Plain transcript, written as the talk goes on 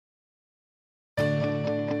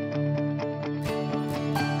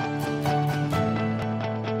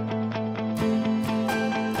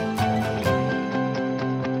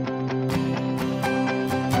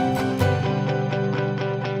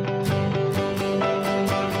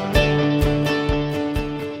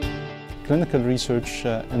Clinical research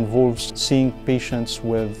involves seeing patients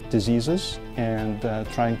with diseases and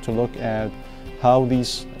trying to look at how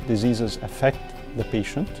these diseases affect the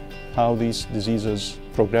patient, how these diseases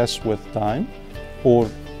progress with time or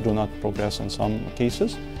do not progress in some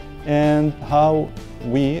cases, and how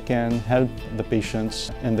we can help the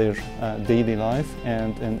patients in their daily life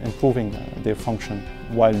and in improving their function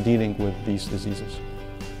while dealing with these diseases.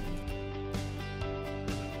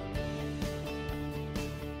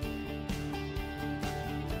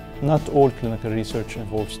 Not all clinical research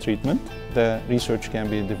involves treatment. The research can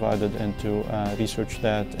be divided into research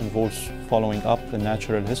that involves following up the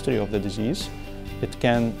natural history of the disease. It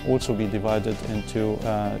can also be divided into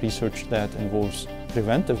research that involves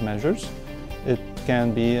preventive measures. It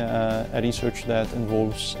can be a research that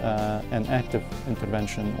involves an active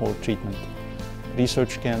intervention or treatment.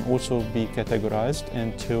 Research can also be categorized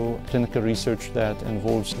into clinical research that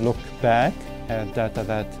involves look back at data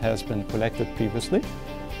that has been collected previously,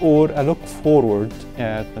 or a look forward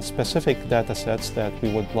at specific data sets that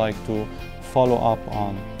we would like to follow up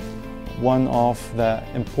on. One of the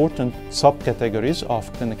important subcategories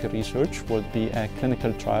of clinical research would be a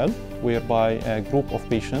clinical trial, whereby a group of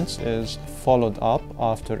patients is followed up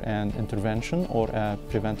after an intervention or a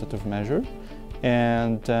preventative measure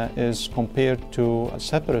and is compared to a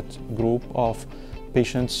separate group of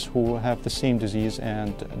patients who have the same disease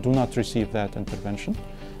and do not receive that intervention.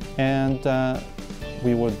 And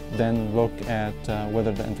we would then look at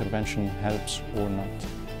whether the intervention helps or not.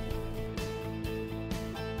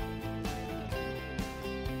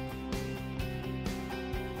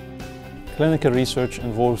 Clinical research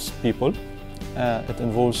involves people. It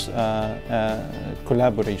involves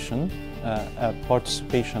collaboration,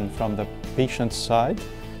 participation from the patient's side,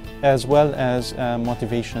 as well as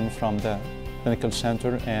motivation from the clinical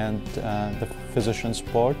center and the physician's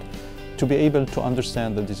part to be able to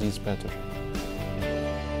understand the disease better.